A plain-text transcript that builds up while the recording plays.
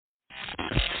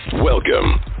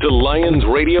Welcome to Lyons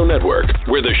Radio Network,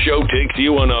 where the show takes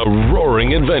you on a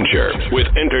roaring adventure with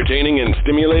entertaining and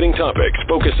stimulating topics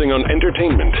focusing on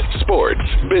entertainment, sports,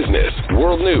 business,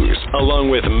 world news, along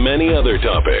with many other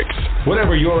topics.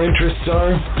 Whatever your interests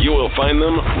are, you will find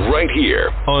them right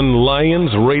here on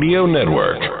Lyons Radio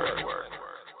Network.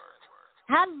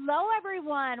 Hello,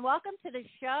 everyone. Welcome to the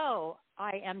show.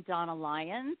 I am Donna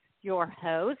Lyons, your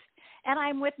host, and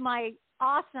I'm with my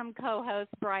awesome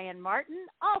co-host, Bryan Martin,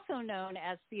 also known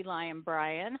as Sea Lion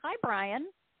Bryan. Hi, Bryan.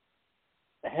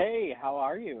 Hey, how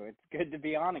are you? It's good to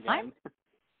be on again.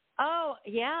 Oh,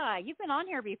 yeah, you've been on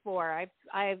here before.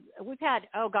 We've had,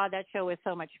 oh, God, that show was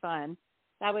so much fun.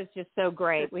 That was just so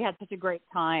great. We had such a great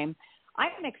time.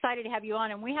 I'm excited to have you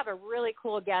on, and we have a really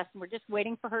cool guest, and we're just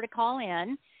waiting for her to call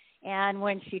in. And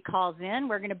when she calls in,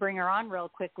 we're going to bring her on real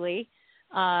quickly.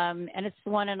 And it's the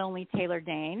one and only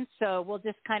Dayne. So we'll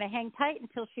just kind of hang tight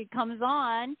until she comes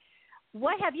on.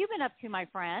 What have you been up to, my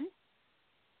friend?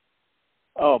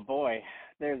 Oh, boy.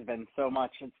 There's been so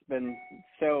much. It's been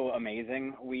so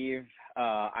amazing.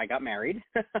 I got married.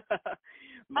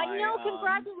 I know.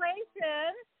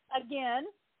 Congratulations again.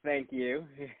 Thank you.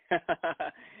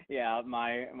 Yeah,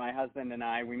 my husband and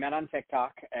I, we met on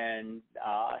TikTok, and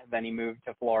then he moved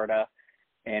to Florida,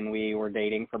 and we were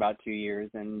dating for about 2 years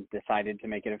and decided to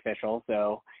make it official.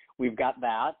 So we've got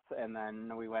that, and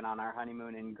then we went on our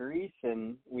honeymoon in Greece,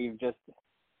 and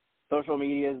social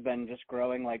media has been just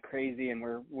growing like crazy, and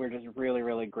we're just really,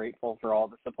 really grateful for all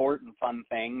the support and fun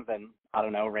things. And I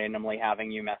don't know, randomly having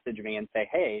you message me and say,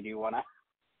 hey, do you want to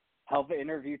help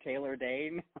interview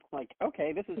Dayne? I'm like,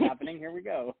 okay, this is happening. Here we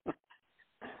go.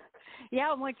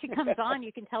 Yeah, and when she comes on,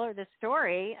 you can tell her the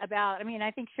story about,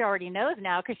 I think she already knows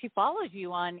now because she follows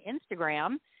you on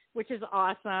Instagram, which is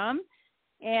awesome.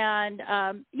 And,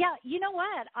 yeah, you know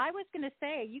what? I was going to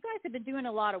say, you guys have been doing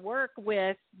a lot of work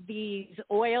with these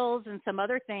oils and some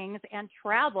other things and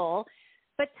travel.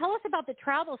 But tell us about the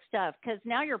travel stuff, because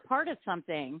now you're part of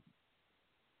something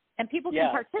and people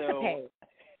can participate.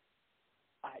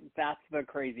 So that's the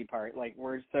crazy part. Like,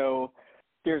 we're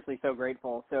seriously so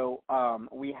grateful. So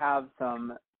we have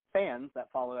some fans that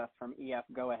follow us from EF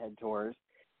Go Ahead Tours,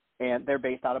 and they're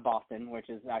based out of Boston, which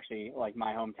is actually like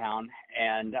my hometown.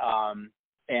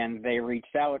 And they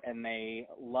reached out, and they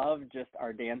love just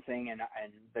our dancing and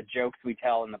the jokes we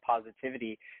tell and the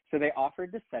positivity. So they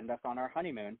offered to send us on our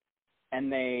honeymoon,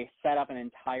 and they set up an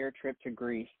entire trip to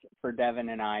Greece for Devin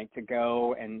and I to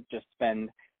go and just spend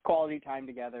quality time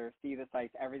together, see the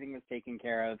sights. Everything was taken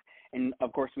care of. And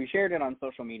of course we shared it on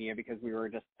social media because we were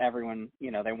just, everyone,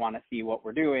 they want to see what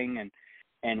we're doing.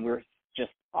 And we're just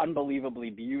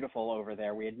unbelievably beautiful over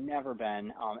there. We had never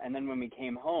been. And then when we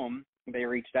came home, they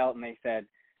reached out and they said,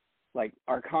 like,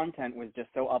 our content was just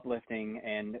so uplifting,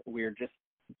 and we're just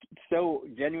so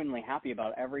genuinely happy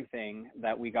about everything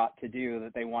that we got to do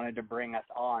that they wanted to bring us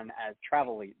on as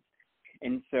travel leads.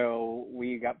 And so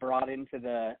we got brought into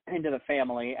the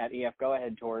family at EF Go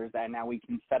Ahead Tours, and now we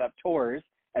can set up tours,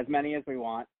 as many as we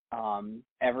want,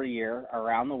 every year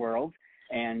around the world,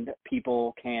 and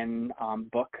people can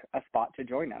book a spot to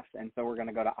join us. And so we're going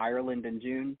to go to Ireland in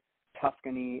June,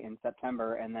 Tuscany in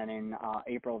September, and then in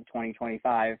April of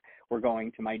 2025, we're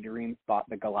going to my dream spot,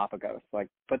 the Galapagos. Like,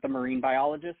 put the marine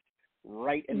biologist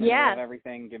right in the middle of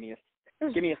everything. Give me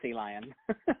a sea lion.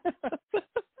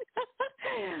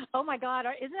 Oh, my God.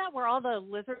 Isn't that where all the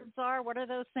lizards are? What are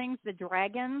those things? The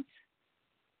dragons?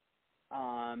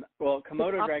 Well,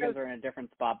 Komodo dragons are in a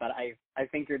different spot, but I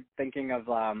think you're thinking of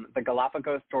the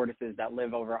Galapagos tortoises that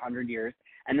live over 100 years,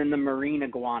 and then the marine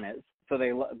iguanas. So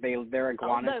they're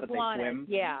iguanas, but they swim.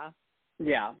 Yeah.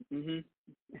 Yeah. Mm-hmm.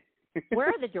 Where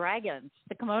are the dragons?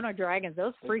 The Komodo dragons.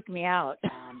 Those freak me out.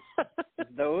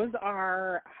 Those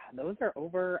are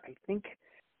over, I think.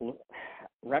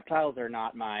 Reptiles are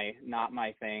not my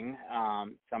thing. So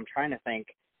I'm trying to think.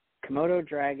 Komodo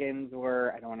dragons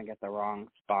were, I don't want to get the wrong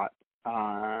spot.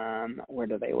 Where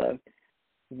do they live?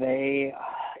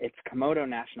 It's Komodo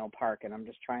National Park, and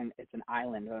it's an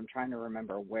island, and I'm trying to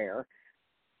remember where.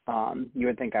 You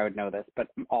would think I would know this, but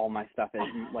all my stuff is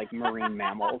like marine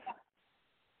mammals.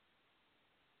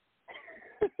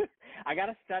 I got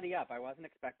to study up. I wasn't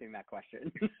expecting that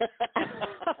question.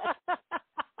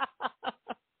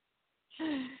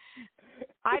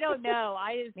 I don't know.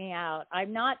 Me out.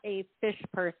 I'm not a fish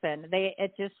person.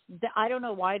 I don't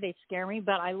know why they scare me,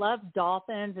 but I love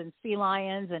dolphins and sea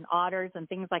lions and otters and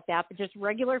things like that. But just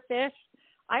regular fish,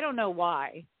 I don't know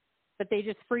why, but they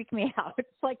just freak me out. It's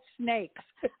like snakes.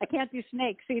 I can't do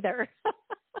snakes either.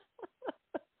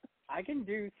 I can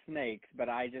do snakes, but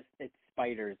it's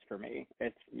spiders for me.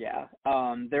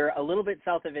 They're a little bit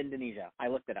south of Indonesia. I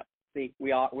looked it up. See,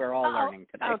 we're all learning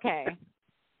today. Okay.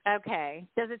 Okay.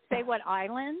 Does it say what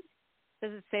island?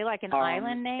 Does it say like an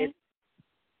island name?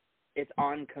 It's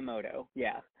on Komodo.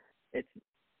 Yeah.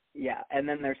 And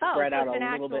then they're spread out a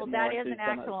little bit more. That is an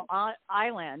actual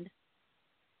island.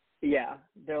 Yeah,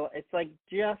 it's like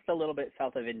just a little bit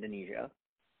south of Indonesia.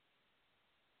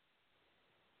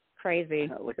 Crazy.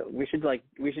 We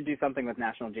should do something with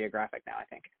National Geographic now, I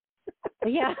think.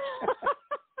 Yeah.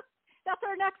 That's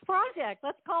our next project.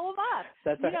 Let's call them up.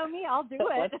 You know me, I'll do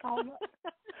it. Let's call them up.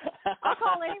 I'll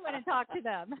call anyone and talk to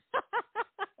them.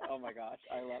 Oh my gosh,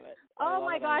 I love it. Oh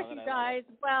my gosh, you guys.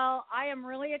 Well, I am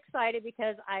really excited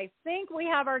because I think we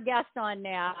have our guest on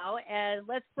now, and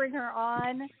let's bring her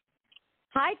on.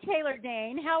 Hi, Taylor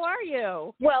Dayne. How are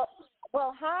you? Well,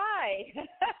 hi.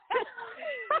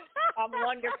 I'm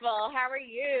wonderful. How are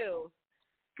you?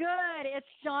 Good. It's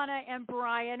Donna and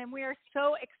Bryan, and we are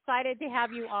so excited to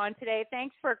have you on today.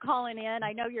 Thanks for calling in.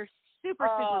 I know you're super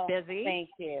busy. Thank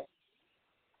you.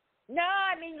 No,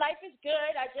 I mean, life is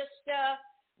good. I just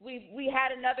we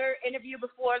had another interview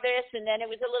before this, and then it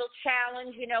was a little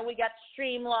challenge. You know, we got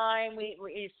Streamline, we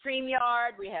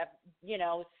StreamYard, we have, you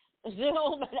know,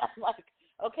 Zoom, and I'm like,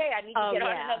 okay, I need to get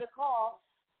on another call.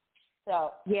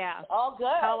 So yeah, all good.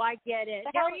 Oh, I get it.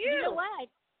 How are you? You know what?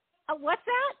 What's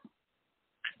that?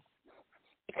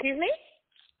 Excuse me?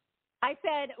 I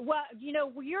said, well, you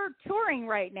know, you're touring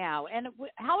right now, and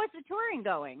how is the touring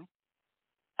going?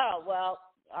 Oh, well,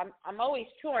 I'm always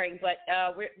touring, but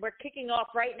we're kicking off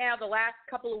right now. The last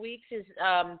couple of weeks is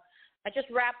I just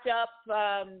wrapped up.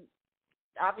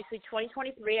 Obviously,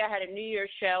 2023. I had a New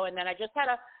Year's show, and then I just had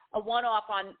a one-off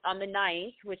on the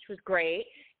 9th, which was great.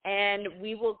 And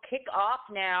we will kick off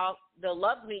now the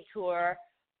Love Me tour.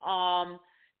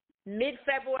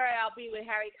 Mid-February, I'll be with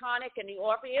Harry Connick and the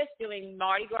Orpheus doing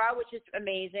Mardi Gras, which is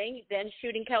amazing. Then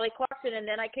shooting Kelly Clarkson, and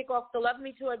then I kick off the Love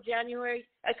Me tour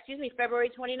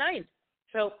February 29th.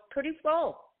 So pretty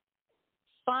full.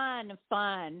 Fun.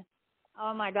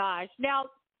 Oh my gosh. Now,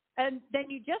 and then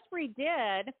you just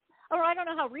redid, or I don't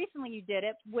know how recently you did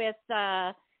it, with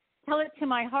Tell It to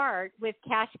My Heart with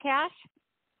Cash Cash.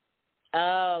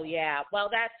 Oh, yeah. Well,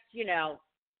 that's, you know,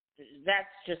 that's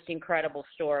just incredible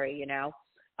story, you know.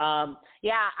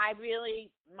 Yeah, I really,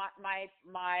 my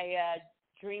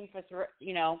dream for,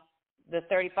 you know, the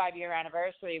 35-year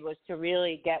anniversary was to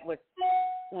really get with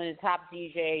one of the top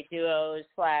DJ duos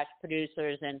 /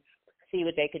 producers and see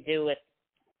what they could do with,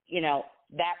 you know,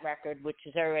 that record, which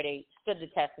has already stood the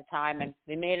test of time, and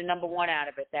they made a #1 out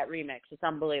of it, that remix. It's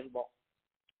unbelievable.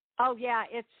 Oh, yeah,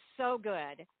 it's so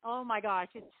good. Oh, my gosh,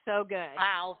 it's so good.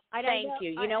 Wow, thank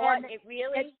you. You know what? It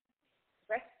really,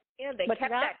 you know, they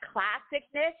kept that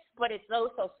classicness, but it's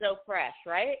also so fresh,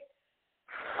 right?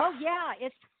 Oh, yeah,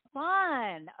 it's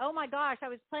fun. Oh, my gosh, I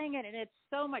was playing it, and it's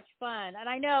so much fun. And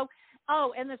I know,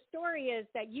 and the story is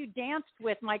that you danced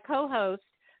with my co-host,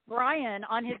 Bryan,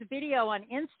 on his video on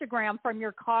Instagram from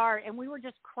your car, and we were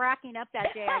just cracking up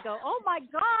that day. I go, oh, my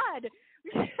God.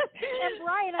 And,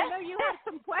 Bryan, I know you have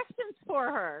some questions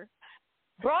for her.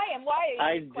 Bryan, why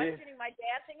are you questioning my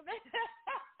dancing a bit?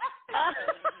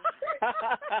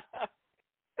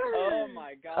 Oh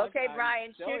my God! Okay,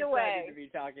 Bryan, so shoot away. To be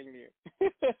talking to you.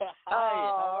 Hi,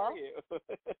 how are you?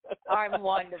 I'm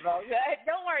wonderful.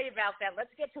 Don't worry about that.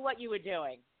 Let's get to what you were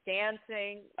doing.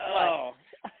 Dancing. Oh.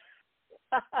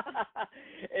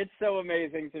 It's so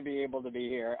amazing to be able to be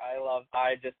here.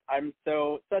 I'm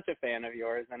such a fan of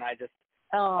yours, and I just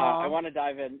I want to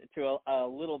dive into a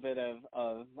little bit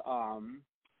of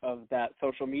that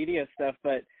social media stuff,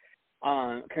 but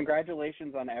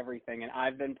congratulations on everything. And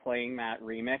I've been playing that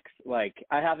remix. Like,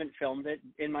 I haven't filmed it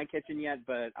in my kitchen yet,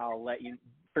 but I'll let you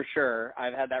for sure.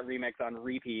 I've had that remix on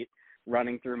repeat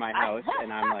running through my house,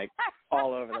 and I'm like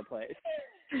all over the place.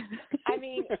 I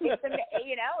mean, it's,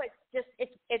 you know, it's just,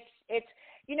 it's,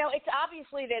 you know, it's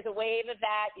obviously there's a wave of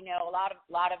that, you know, a lot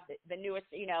of the newest,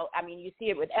 you know, I mean, you see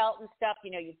it with Elton stuff,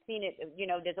 you know, you've seen it, you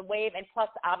know, there's a wave, and plus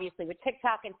obviously with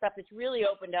TikTok and stuff, it's really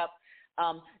opened up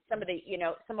some of the, you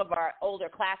know, some of our older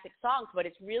classic songs, but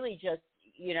it's really just,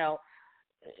 you know,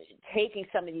 taking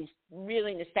some of these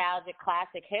really nostalgic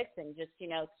classic hits and just, you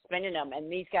know, spinning them,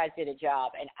 and these guys did a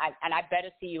job, and I better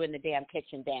see you in the damn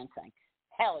kitchen dancing.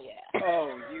 Hell yeah!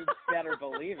 Oh, you better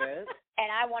believe it.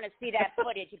 And I want to see that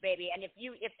footage, baby. And if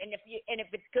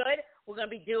it's good, we're gonna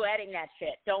be duetting that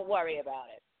shit. Don't worry about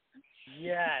it.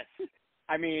 Yes.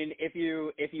 I mean, if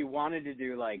you wanted to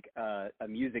do like a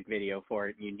music video for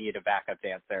it, you need a backup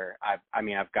dancer. I've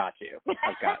got you.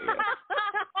 I've got you.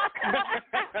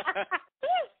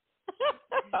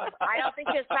 I don't think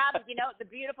there's problems. You know, the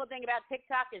beautiful thing about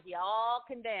TikTok is you all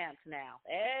can dance now.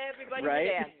 Everybody's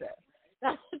a dancer.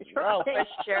 That's Oh, for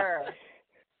sure.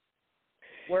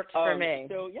 Works for me.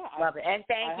 So, yeah. Love it. And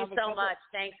thank you so much.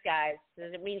 Thanks, guys.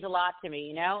 It means a lot to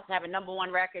me, to have a number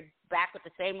one record back with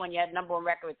the same one you had number one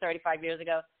record with 35 years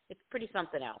ago. It's pretty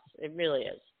something else. It really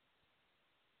is.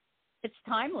 It's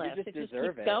timeless. You just it just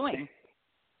deserve keeps it. going.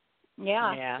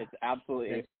 Yeah. It's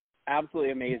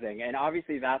absolutely amazing. And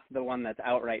obviously that's the one that's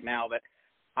out right now. But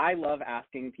I love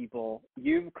asking people,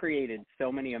 you've created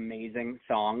so many amazing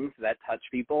songs that touch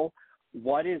people.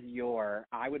 What is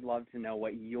I would love to know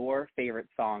what your favorite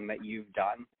song that you've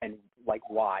done and like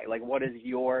why. Like what is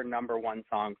your number one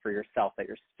song for yourself that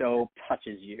so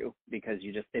touches you because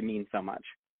it means so much?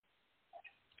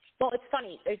 Well, it's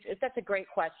funny. That's a great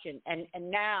question.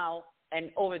 And now and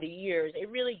over the years, it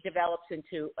really develops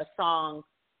into a song.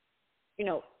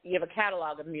 You have a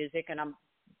catalog of music, and I'm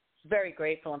very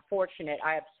grateful and fortunate.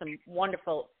 I have some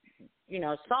wonderful,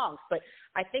 songs. But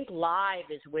I think live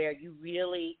is where you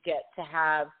really get to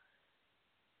have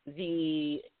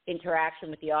the interaction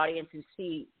with the audience and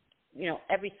see,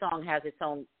 every song has its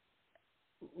own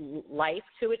life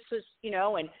to it,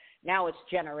 and now it's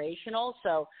generational.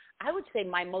 So I would say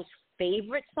my most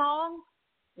favorite song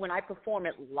when I perform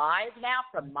it live now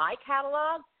from my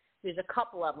catalog, there's a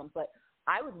couple of them, but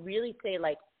I would really say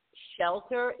like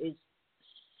Shelter is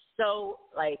so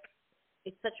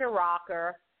it's such a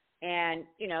rocker and,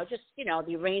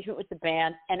 the arrangement with the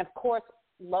band. And of course,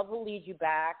 Love Will Lead You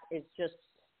Back is just,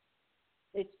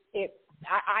 it's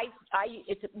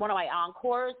one of my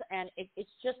encores and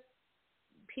it's just,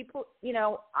 people,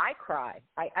 I cry.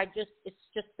 It's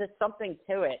just, there's something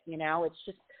to it, it's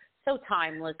just so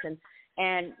timeless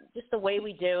and just the way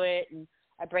we do it. And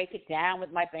I break it down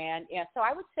with my band. Yeah. So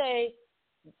I would say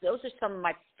those are some of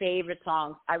my favorite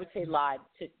songs. I would say live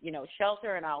to,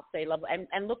 Shelter and I'll say Love.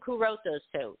 And look who wrote those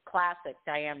two. Classic,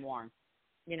 Diane Warren.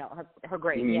 Her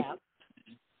great. Mm-hmm. Yeah.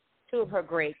 Two of her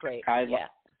great. I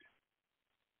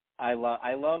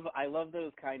love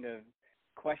those kind of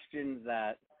questions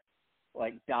that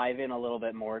like dive in a little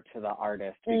bit more to the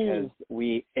artist because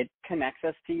it connects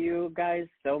us to you guys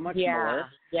so much more.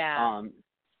 Yeah.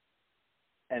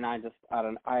 And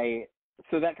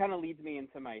so that kind of leads me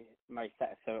into my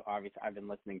set. So obviously I've been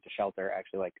listening to Shelter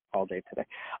actually like all day today.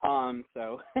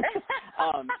 So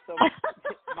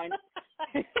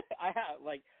I have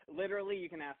like literally you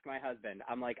can ask my husband.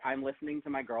 I'm listening to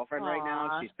my girlfriend right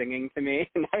now. She's singing to me.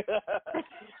 And I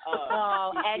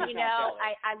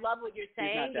love what you're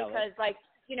saying because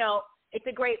it's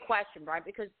a great question, Bryan,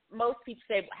 because most people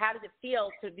say, how does it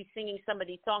feel to be singing some of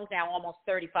these songs now almost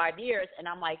 35 years? And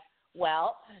I'm like,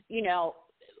 well,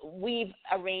 we've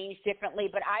arranged differently,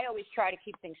 but I always try to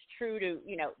keep things true to,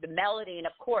 the melody and,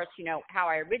 of course, how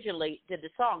I originally did the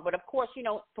song. But, of course,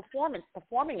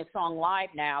 performing a song live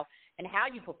now and how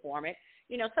you perform it,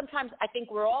 sometimes I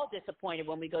think we're all disappointed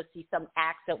when we go see some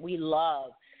acts that we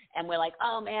love. And we're like,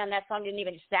 oh, man, that song didn't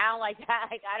even sound like that.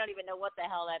 I don't even know what the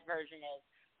hell that version is.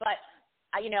 But,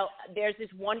 there's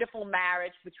this wonderful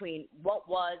marriage between what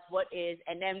was, what is,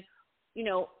 and then,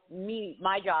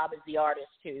 my job as the artist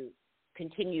to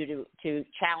continue to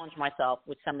challenge myself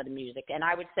with some of the music. And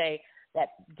I would say that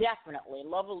definitely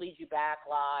Love Will Lead You Back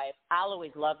live. I'll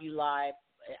Always Love You live.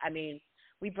 I mean,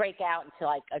 we break out into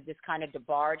this kind of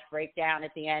DeBarge breakdown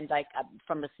at the end,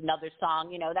 from another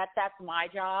song. That's my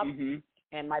job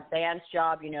and my band's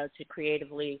job, to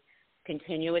creatively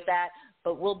continue with that.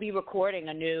 But we'll be recording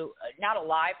a new, not a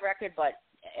live record, but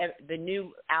the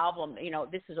new album.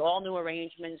 This is all new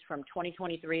arrangements from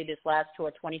 2023, this last tour,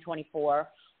 2024,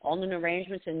 all new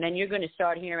arrangements. And then you're going to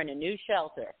start hearing a new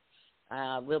Shelter.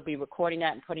 We'll be recording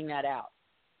that and putting that out.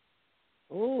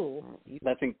 Ooh.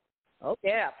 Oh,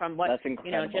 yeah, from what, that's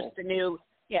incredible. Just the new,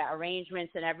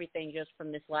 arrangements and everything just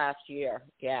from this last year.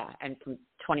 Yeah, and from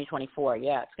 2024.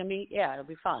 Yeah, it's going to be, it'll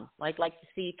be fun. Like to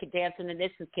see you dancing in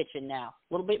this kitchen now.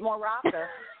 A little bit more rocker.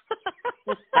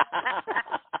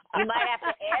 You might have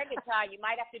to air guitar. You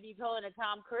might have to be pulling a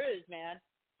Tom Cruise, man.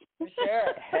 For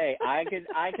sure. Hey, I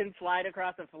can slide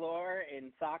across the floor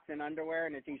in socks and underwear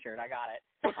and a T-shirt. I got it.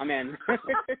 I'm in.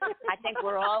 I think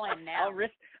we're all in now. I'll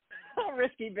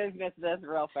risky business this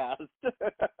real fast.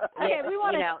 Okay, we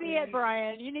want to see it,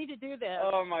 Bryan. You need to do this.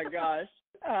 Oh my gosh.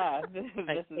 This is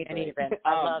great.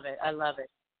 I love it. I love it.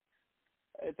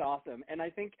 It's awesome. And I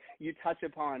think you touch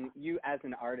upon you as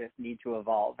an artist need to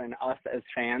evolve, and us as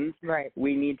fans, right.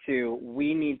 we need to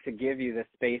give you the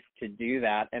space to do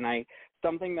that. And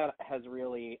something that has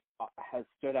really has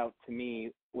stood out to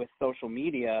me with social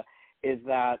media is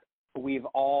that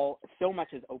so much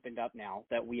has opened up now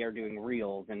that we are doing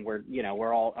reels and we're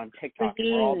all on TikTok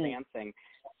and we're all dancing.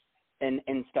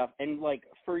 and stuff. And like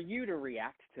for you to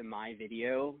react to my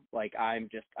video, like I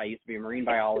used to be a marine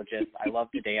biologist. I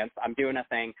love to dance. I'm doing a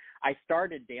thing. I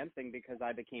started dancing because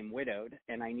I became widowed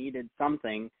and I needed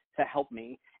something to help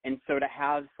me. And so to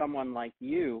have someone like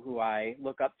you, who I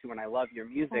look up to and I love your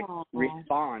music,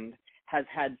 respond has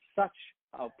had such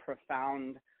a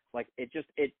profound, like it's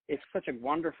such a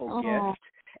wonderful gift.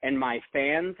 And my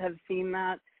fans have seen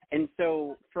that. And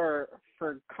so for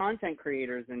content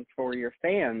creators and for your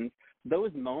fans,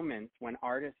 those moments when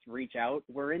artists reach out,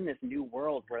 we're in this new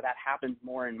world where that happens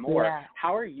more and more. Yeah.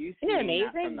 How are you seeing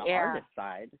that from the artist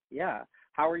side? Yeah.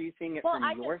 How are you seeing it from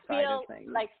your side of things?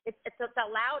 Like it's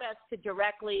allowed us to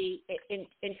directly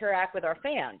interact with our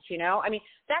fans, you know? I mean,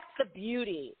 that's the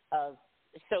beauty of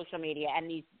social media and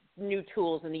these new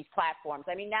tools and these platforms.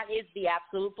 I mean, that is the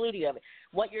absolute beauty of it.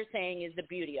 What you're saying is the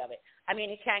beauty of it. I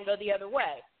mean, it can go the other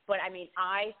way. But, I mean,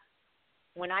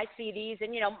 when I see these,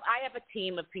 and, you know, I have a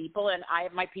team of people, and I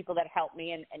have my people that help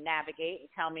me and navigate and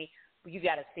tell me, well, you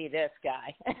got to see this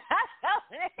guy.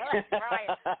 Like,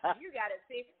 Bryan, you got to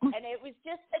see. And it was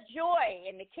just a joy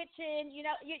in the kitchen. You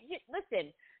know, you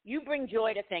listen, you bring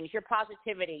joy to things, your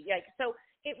positivity. Like, so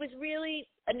it was really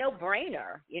a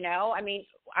no-brainer, you know. I mean,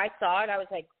 I saw it. I was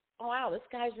like, oh, wow, this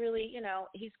guy's really, you know,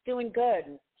 he's doing good.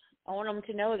 And I want them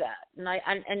to know that.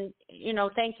 And you know,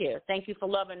 thank you for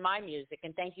loving my music,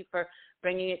 and thank you for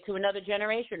bringing it to another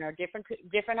generation or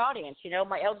different audience. You know,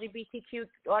 my LGBTQ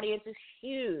audience is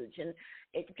huge, and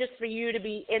it, just for you to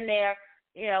be in there,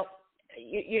 you know,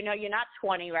 you know, you're not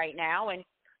 20 right now, and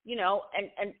you know,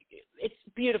 and it's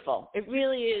beautiful. It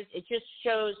really is. It just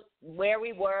shows where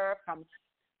we were from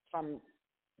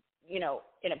you know,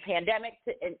 in a pandemic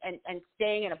and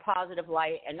staying in a positive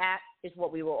light. And that is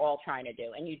what we were all trying to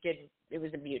do. And you did. It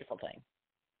was a beautiful thing.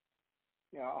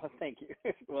 Yeah. Oh, thank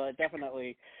you. Well, it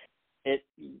definitely,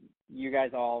 you guys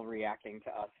all reacting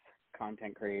to us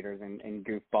content creators and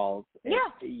goofballs.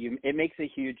 It makes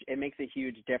a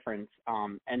huge difference.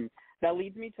 And that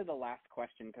leads me to the last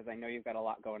question, because I know you've got a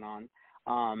lot going on.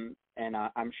 And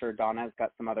I'm sure Donna's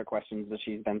got some other questions, but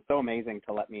she's been so amazing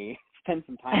to let me spend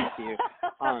some time with you.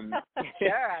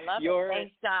 Sure, I love it.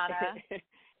 Thanks, Donna.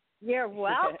 You're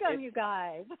welcome, you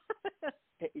guys.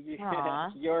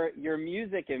 Your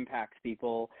music impacts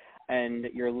people, and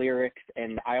your lyrics,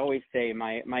 and I always say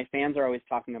my fans are always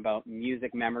talking about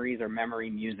music memories or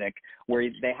memory music, where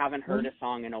they haven't heard a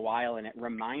song in a while and it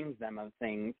reminds them of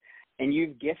things. And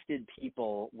you've gifted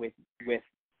people with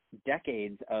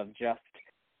decades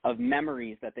of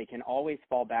memories that they can always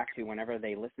fall back to whenever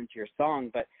they listen to your song.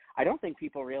 But I don't think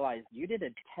people realize you did a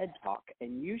TED Talk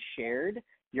and you shared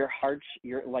your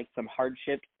some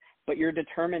hardships, but your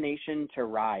determination to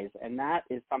rise. And that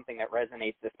is something that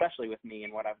resonates, especially with me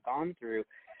and what I've gone through.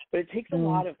 But it takes a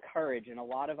lot of courage, and a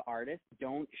lot of artists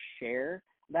don't share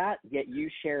that, yet you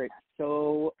share it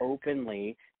so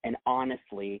openly and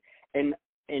honestly. And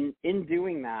in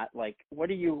doing that, like, what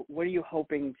are you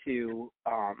hoping to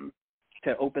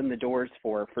open the doors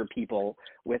for people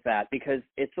with that? Because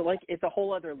it's a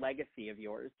whole other legacy of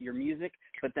yours, your music,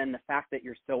 but then the fact that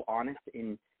you're so honest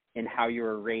in how you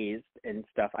were raised and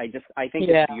stuff. I think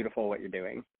it's beautiful what you're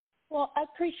doing. Well, I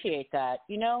appreciate that.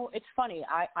 You know, it's funny.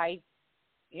 I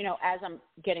you know, as I'm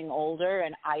getting older,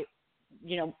 and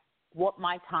you know, what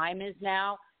my time is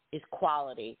now is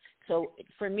quality. So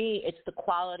for me, it's the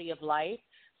quality of life.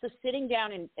 So sitting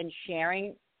down and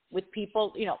sharing with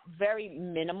people, you know, very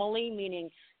minimally, meaning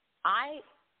I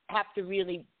have to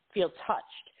really feel touched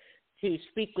to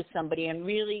speak with somebody and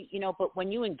really, you know, but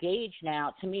when you engage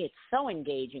now, to me, it's so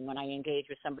engaging when I engage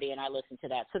with somebody and I listen to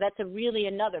that. So that's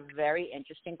another very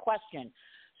interesting question.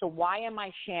 So why am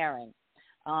I sharing?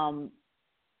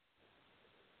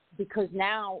 Because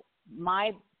now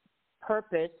my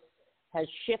purpose has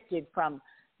shifted from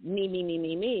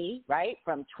me, right?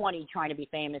 From 20 trying to be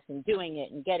famous and doing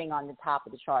it and getting on the top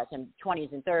of the charts, and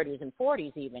 20s and 30s and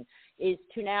 40s even, is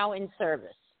to now in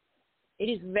service. It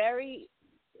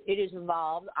is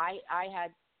evolved. I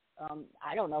had,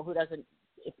 I don't know who doesn't,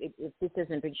 if this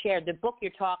hasn't been shared, the book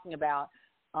you're talking about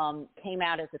came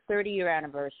out as a 30-year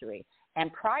anniversary.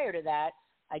 And prior to that,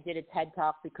 I did a TED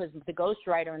Talk because the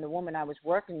ghostwriter and the woman I was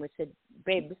working with said,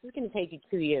 babe, this is going to take you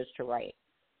 2 years to write.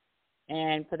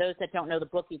 And for those that don't know the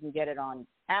book, you can get it on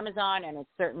Amazon, and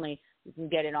you can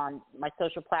get it on my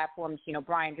social platforms. You know,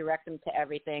 Bryan, direct them to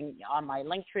everything on my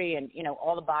Linktree and, you know,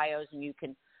 all the bios, and you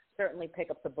can certainly pick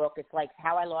up the book. It's like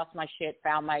how I lost my shit,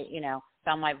 found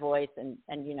my voice, and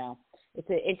you know, it's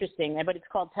interesting, but it's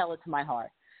called Tell It to My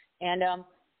Heart. And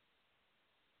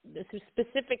this is a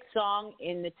specific song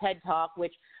in the TED Talk,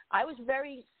 which I was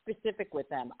very specific with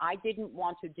them. I didn't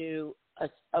want to do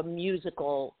a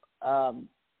musical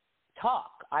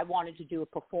talk. I wanted to do a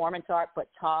performance art, but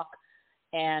talk.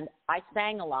 And I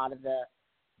sang a lot of the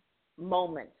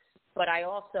moments, but I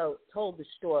also told the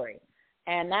story.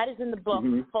 And that is in the book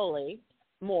fully,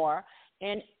 more.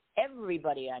 And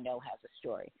everybody I know has a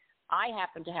story. I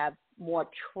happen to have more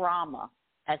trauma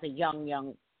as a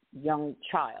young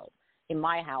child in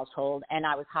my household, and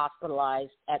I was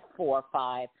hospitalized at 4 or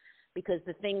 5 because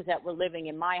the things that were living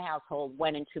in my household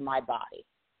went into my body,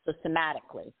 so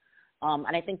somatically.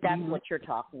 And I think that's what you're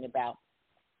talking about.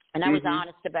 And I was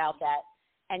honest about that.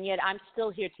 And yet I'm still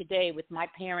here today with my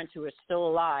parents who are still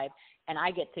alive, and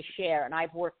I get to share. And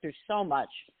I've worked through so much,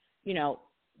 you know,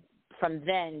 from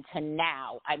then to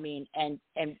now. I mean, and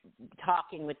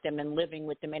talking with them and living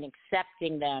with them and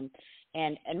accepting them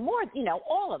and more, you know,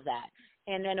 all of that.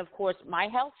 And then, of course, my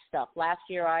health stuff. Last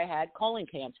year I had colon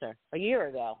cancer a year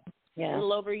ago, a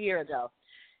little over a year ago.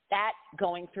 That,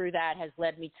 going through that has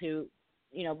led me to,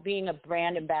 you know, being a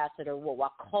brand ambassador with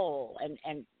Wacol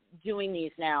and doing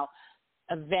these now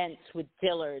events with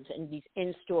Dillard's and these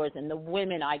in-stores and the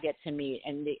women I get to meet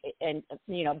and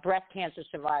you know, breast cancer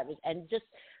survivors and just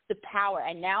the power.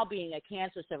 And now being a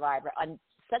cancer survivor, I'm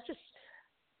such a,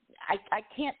 I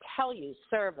can't tell you,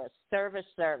 service.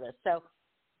 So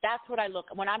that's what I look,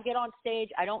 when I get on stage,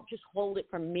 I don't just hold it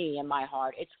for me in my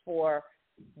heart. It's for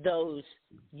those,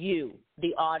 you,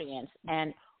 the audience,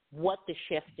 and what the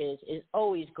shift is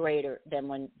always greater than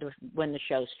when the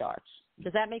show starts.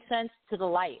 Does that make sense? To the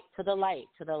light.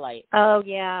 Oh,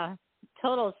 yeah,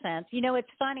 total sense. You know, it's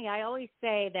funny. I always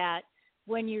say that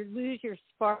when you lose your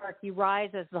spark, you rise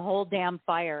as the whole damn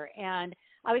fire. And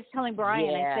I was telling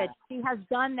Bryan, I said, she has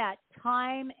done that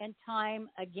time and time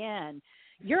again.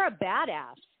 You're a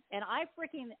badass. And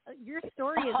your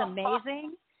story is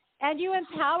amazing. And you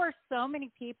empower so many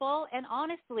people. And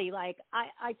honestly, like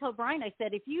I told Bryan, I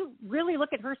said, if you really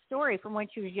look at her story from when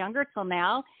she was younger till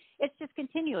now, it's just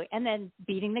continuing. And then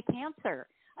beating the cancer,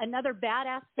 another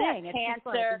badass thing. Yeah, it's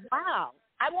cancer. Like, wow.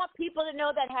 I want people to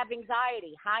know that have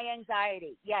anxiety, high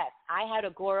anxiety. Yes, I had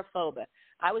agoraphobia.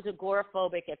 I was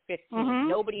agoraphobic at 15.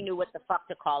 Nobody knew what the fuck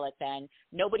to call it then.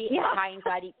 Nobody had high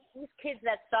anxiety. These kids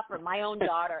that suffer, my own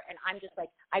daughter, and I'm just like,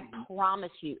 I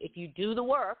promise you, if you do the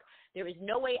work, there is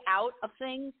no way out of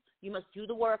things. You must do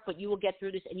the work, but you will get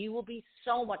through this, and you will be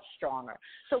so much stronger.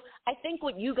 So I think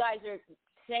what you guys are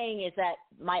saying is that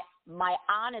my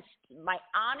honest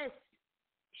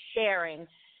sharing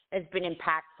has been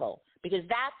impactful, because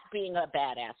that's being a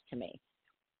badass to me.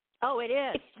 Oh, it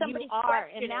is. You are,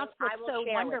 and that's what's so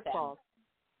wonderful.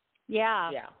 Yeah.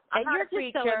 And you're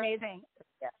just so amazing.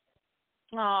 Yeah.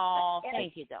 Oh,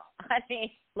 thank you, though. I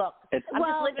mean, look, I'm just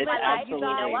living my life. Absolutely, you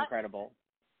know what? incredible.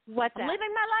 What's that? I'm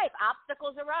living my life.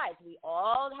 Obstacles arise. We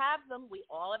all have them. We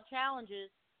all have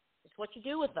challenges. It's what you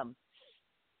do with them.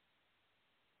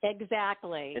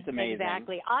 Exactly. It's amazing.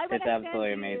 Exactly. It's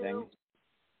absolutely amazing.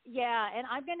 Yeah, and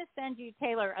I'm going to send you,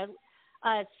 Taylor,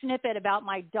 a snippet about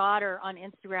my daughter on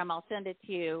Instagram. I'll send it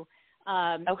to you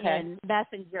in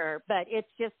Messenger. But it's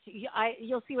just,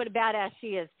 you'll see what a badass she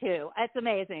is, too. It's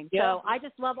amazing. Yeah. So I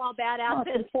just love all badasses. Oh,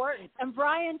 it's important. And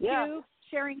Bryan, too,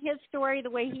 sharing his story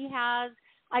the way he has.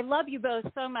 I love you both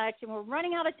so much, and we're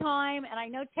running out of time. And I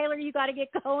know, Taylor, you got to get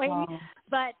going.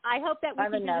 But I hope that we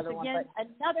can do this again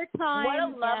another time. What a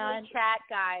lovely chat,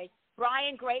 guys.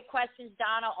 Bryan, great questions.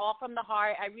 Donna, all from the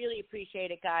heart. I really appreciate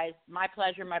it, guys. My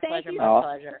pleasure.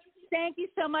 Pleasure. Thank you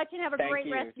so much, and have a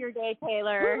great rest of your day,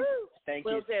 Taylor. Woo-hoo. Thank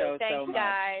Will you do. so Thanks, much.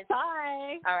 guys.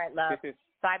 Bye. All right, love.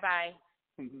 Bye-bye.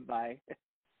 Bye.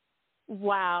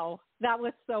 Wow, that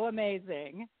was so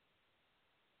amazing.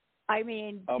 I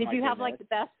mean, did you have, like, the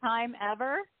best time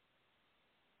ever?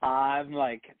 I'm,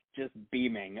 like, just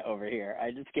beaming over here.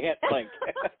 I just can't, like...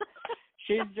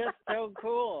 She's just so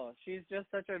cool. She's just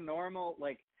such a normal,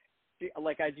 I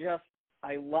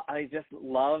just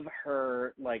love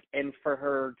her, like, and for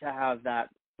her to have that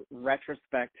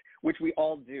retrospect, which we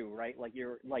all do, right? Like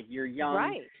you're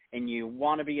young and you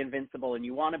want to be invincible and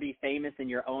you want to be famous in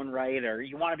your own right, or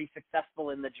you want to be successful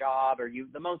in the job, or you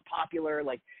the most popular.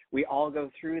 Like, we all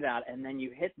go through that, and then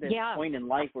you hit this point in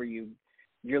life where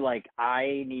you're like,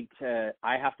 I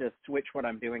have to switch what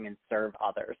I'm doing and serve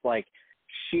others. Like,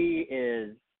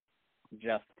 she's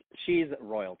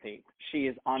royalty. She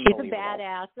is unbelievable. She's a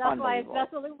badass.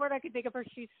 That's the only word I could think of her.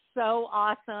 She's so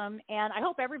awesome. And I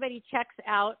hope everybody checks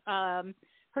out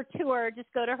her tour.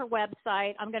 Just go to her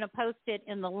website. I'm going to post it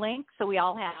in the link so we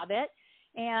all have it.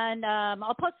 And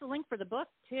I'll post the link for the book,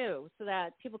 too, so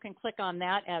that people can click on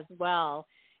that as well.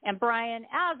 And Bryan,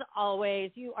 as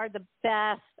always, you are the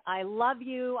best. I love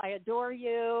you. I adore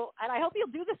you. And I hope you'll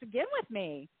do this again with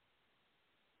me.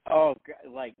 Oh,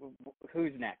 like,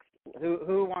 who's next?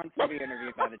 Who wants to be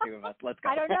interviewed by the two of us? Let's go.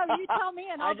 I don't know. You tell me,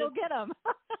 and I'll go get them.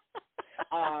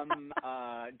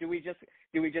 Do we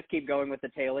just keep going with the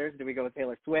Taylors? Do we go with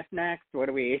Taylor Swift next? What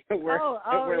do we? Where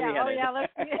are we headed?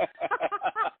 Let's see.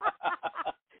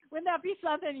 Wouldn't that be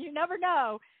something? You never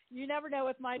know. You never know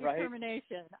with my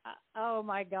determination. Right? Oh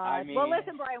my God. I mean, well,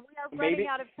 listen, Bryan, we are running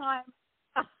out of time.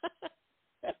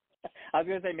 I was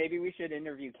going to say maybe we should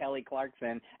interview Kelly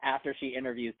Clarkson after she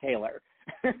interviews Taylor.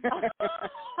 Then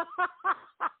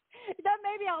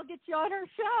maybe I'll get you on her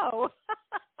show.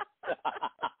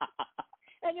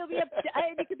 And you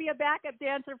could be a backup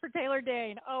dancer for Taylor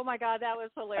Dayne. Oh my God, that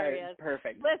was hilarious.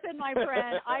 Perfect. Listen, my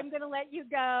friend, I'm going to let you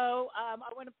go. I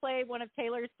want to play one of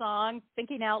Taylor's songs,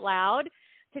 Thinking Out Loud,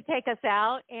 to take us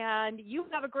out. And you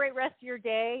have a great rest of your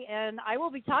day, and I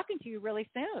will be talking to you really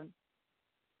soon.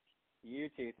 You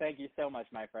too. Thank you so much,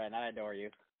 my friend. I adore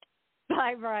you.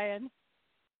 Bye, Bryan.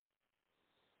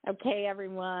 Okay,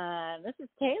 everyone. This is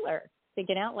Taylor,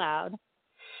 Thinking Out Loud.